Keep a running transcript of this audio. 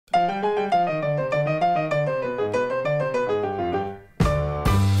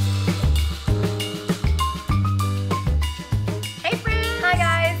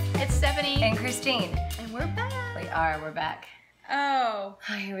Alright, we're back. Oh.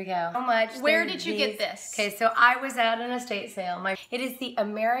 Here we go. How much? Where did you get this? Okay, so I was at an estate sale. It is the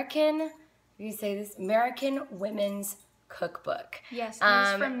American Women's Cookbook. Yes,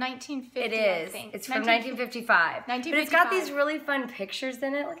 it's from 1950, It is. I think. It's from 1955. 1955. But it's got these really fun pictures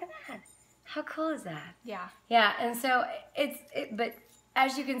in it. Look at that. How cool is that? Yeah. Yeah, and so but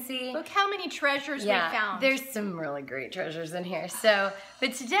as you can see, look how many treasures we found. There's some really great treasures in here. So,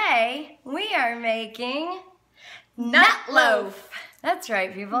 but today we are making Meatloaf. That's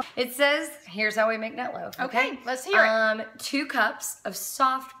right, people. It says, here's how we make Meatloaf. Okay, let's hear it. 2 cups of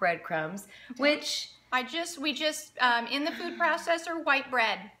soft breadcrumbs, which we just in the food processor, white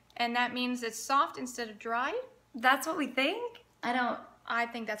bread, and that means it's soft instead of dry. That's what we think. I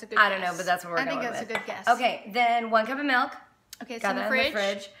think that's a good guess. I don't know, but that's what we're going with. I think that's a good guess. Okay, then 1 cup of milk. Okay, it's Got in the that fridge. in the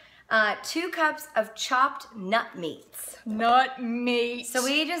fridge. 2 cups of chopped nut meats. Nut meat. So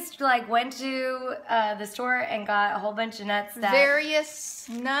we just went to the store and got a whole bunch of nuts. Various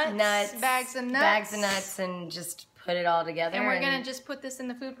nuts, bags of nuts, and just put it all together. And we're gonna just put this in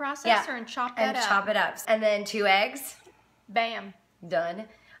the food processor and chop that up. Chop it up. And then 2 eggs. Bam. Done.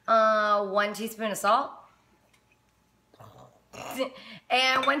 1 teaspoon of salt.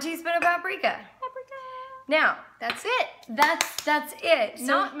 And 1 teaspoon of paprika. Now, that's it. That's it. So,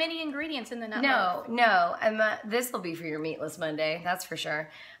 not many ingredients in the nut loaf. No. This will be for your meatless Monday, that's for sure.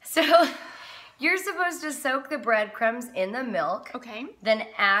 So, you're supposed to soak the breadcrumbs in the milk. Okay. Then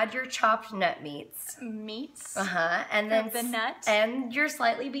add your chopped nut meats. And then the nuts. And your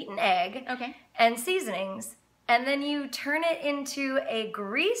slightly beaten egg. Okay. And seasonings. And then you turn it into a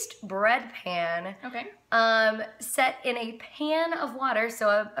greased bread pan. Okay. Set in a pan of water,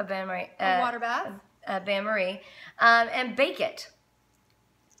 so a bain-marie. A water bath? A bain-marie. And bake it.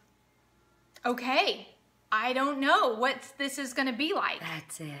 Okay. I don't know what this is going to be like.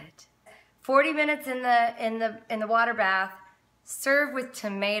 That's it. 40 minutes in the water bath. Serve with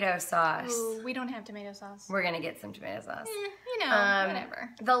tomato sauce. Ooh, we don't have tomato sauce. We're going to get some tomato sauce. Whatever.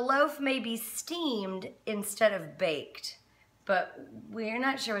 The loaf may be steamed instead of baked, but we're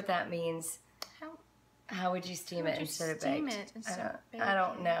not sure what that means. How would you steam it instead of baked? I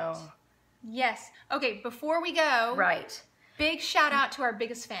don't know. Yes. Okay, before we go. Right. Big shout out to our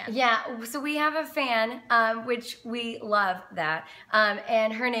biggest fan. Yeah, so we have a fan, which we love that,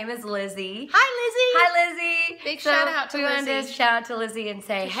 and her name is Lizzie. Hi, Lizzie. Hi, Lizzie. Big shout out to Lizzie. We wanted to shout out to Lizzie and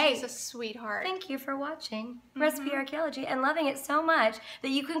say, hey. She's a sweetheart. Thank you for watching Recipe Archaeology and loving it so much that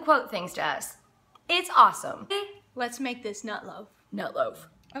you can quote things to us. It's awesome. Let's make this nut loaf. Nut loaf.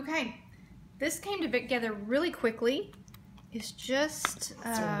 Okay, this came together really quickly. It's just...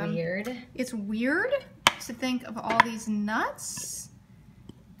 It's weird. It's weird to think of all these nuts,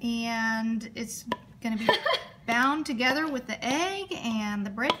 and it's going to be bound together with the egg and the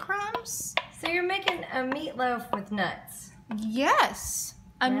breadcrumbs. So you're making a meatloaf with nuts? Yes,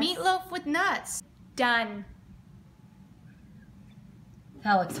 a meatloaf with nuts. Done.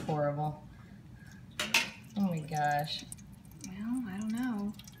 That looks horrible. Oh my gosh. Well, I don't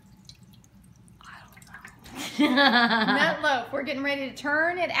know. Nut loaf. We're getting ready to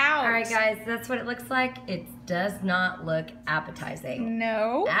turn it out. All right, guys, that's what it looks like. It does not look appetizing.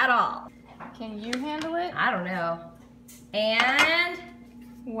 No. At all. Can you handle it? I don't know. And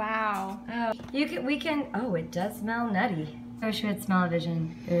wow. Oh, oh, it does smell nutty. I wish we had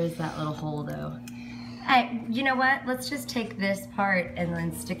smell-o-vision. There is that little hole though. You know what? Let's just take this part and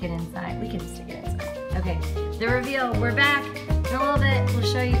then stick it inside. We can stick it inside. Okay, the reveal. We're back in a little bit. We'll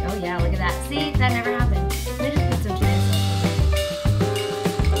show you. Oh yeah, look at that. See, that never happened. Let me just put some tomato sauce.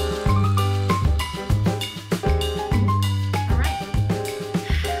 All right.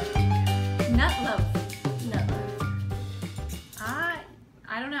 Nut loaf. Nut loaf.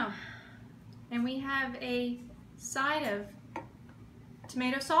 I don't know. And we have a side of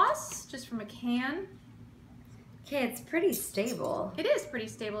tomato sauce, just from a can. Okay, it's pretty stable. It is pretty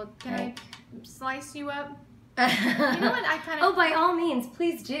stable. Can I slice you up? You know what? I kind of... Oh, by all means,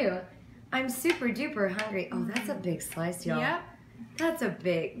 please do. I'm super duper hungry. Oh, that's a big slice, y'all. Yep. That's a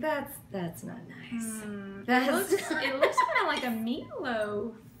big. That's not nice. It looks kind of like a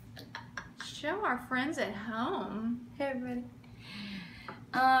meatloaf. Show our friends at home. Hey, everybody.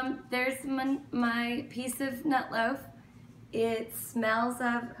 There's my piece of nut loaf. It smells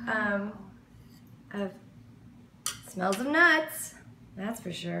of nuts. That's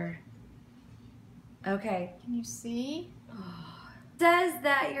for sure. Okay. Can you see? It says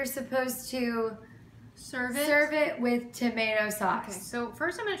that you're supposed to serve it with tomato sauce. Okay, so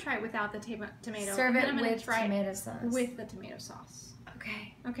first I'm going to try it without the tomato. Serve it with try tomato sauce. With the tomato sauce.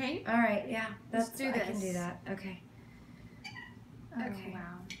 Okay. Okay? All right, yeah. Let's do this. I can do that. Okay. Oh, Okay.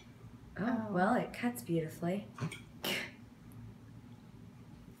 wow. Oh, well, it cuts beautifully.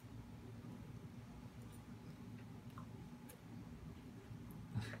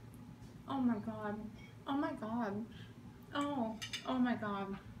 my god. Oh my god. Oh. Oh my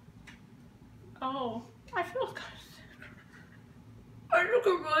god. Oh. I feel kind of sick. I took a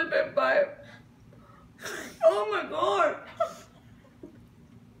really big bite. Oh my god.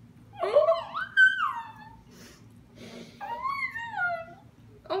 Oh.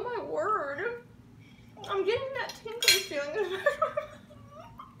 Oh my word. I'm getting that tingly feeling.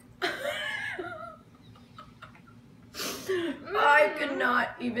 I could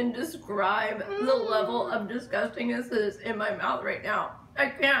not even describe the level of disgustingness that is in my mouth right now. I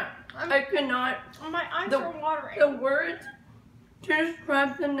can't. I cannot. My eyes are watering. The words to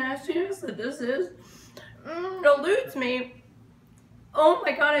describe the nastiness that this is eludes me. Oh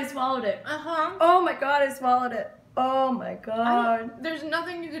my god, I swallowed it. Uh-huh. Oh my god, I swallowed it. Oh my god. There's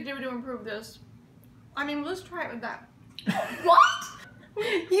nothing you could do to improve this. I mean, let's try it with that. What?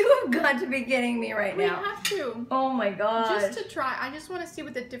 You have got to be kidding me right now. We have to. Oh my god. Just to try. I just want to see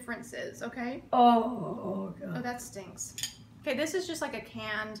what the difference is, okay? Oh god. Oh, that stinks. Okay, this is just like a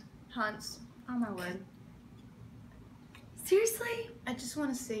canned Hunt's. Oh my word. Seriously? I just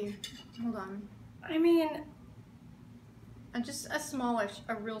want to see. Hold on. I mean, Just a smallish,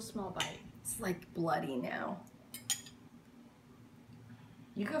 a real small bite. it's like bloody now.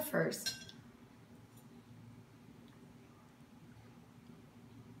 You go first.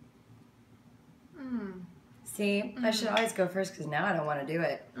 See, I should always go first because now I don't want to do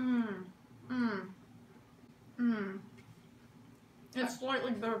it. It's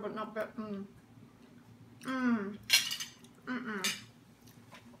slightly bitter, but not bitter. Oh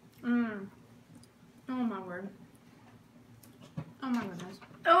my word. Oh my goodness.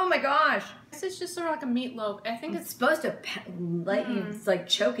 Oh my gosh. This is just sort of like a meatloaf. I think It's supposed to let you like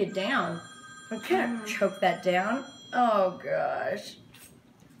choke it down. I can't choke that down. Oh gosh.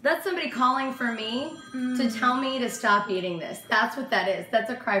 That's somebody calling for me to tell me to stop eating this. That's what that is.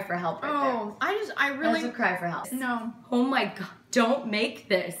 That's a cry for help right there. I really. That's a cry for help. No. Oh my god. Don't make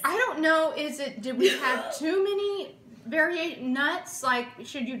this. I don't know. Did we have too many nuts? Like,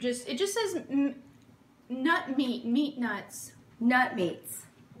 should you just, it just says meat nuts. Nut meats.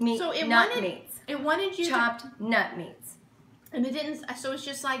 So it wanted you chopped nut meats. And it didn't, so it's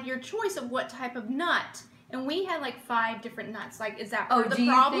just like your choice of what type of nut. And we had like 5 different nuts. Like, is that part of the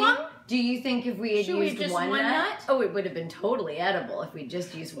problem? Do you think if we had used just one nut? Oh, it would have been totally edible if we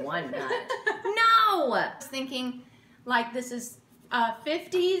just used one nut. No! I was thinking, like, this is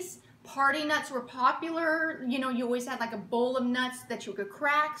 50s. Party nuts were popular. You know, you always had like a bowl of nuts that you could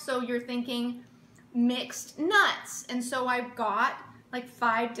crack. So you're thinking mixed nuts. And so I got like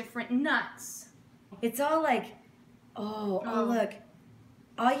 5 different nuts. It's all like, oh, look.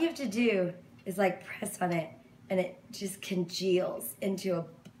 All you have to do is like press on it and it just congeals into a,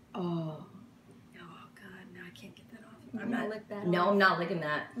 oh god, no, I can't get that off. I'm not lick that off. I'm not licking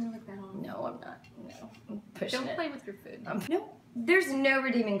that. Lick that off. No, I'm not. No, I'm pushing it. Don't play with your food. No, there's no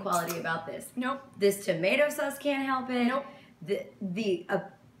redeeming quality about this. Nope. This tomato sauce can't help it. Nope.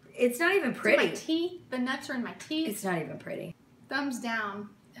 It's not even pretty. It's in my teeth. The nuts are in my teeth. It's not even pretty. Thumbs down.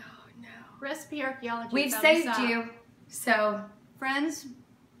 Oh no. Recipe Archaeology. We've thumbs saved up. you. So friends,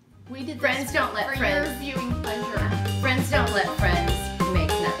 we did friends this don't let for friends. your viewing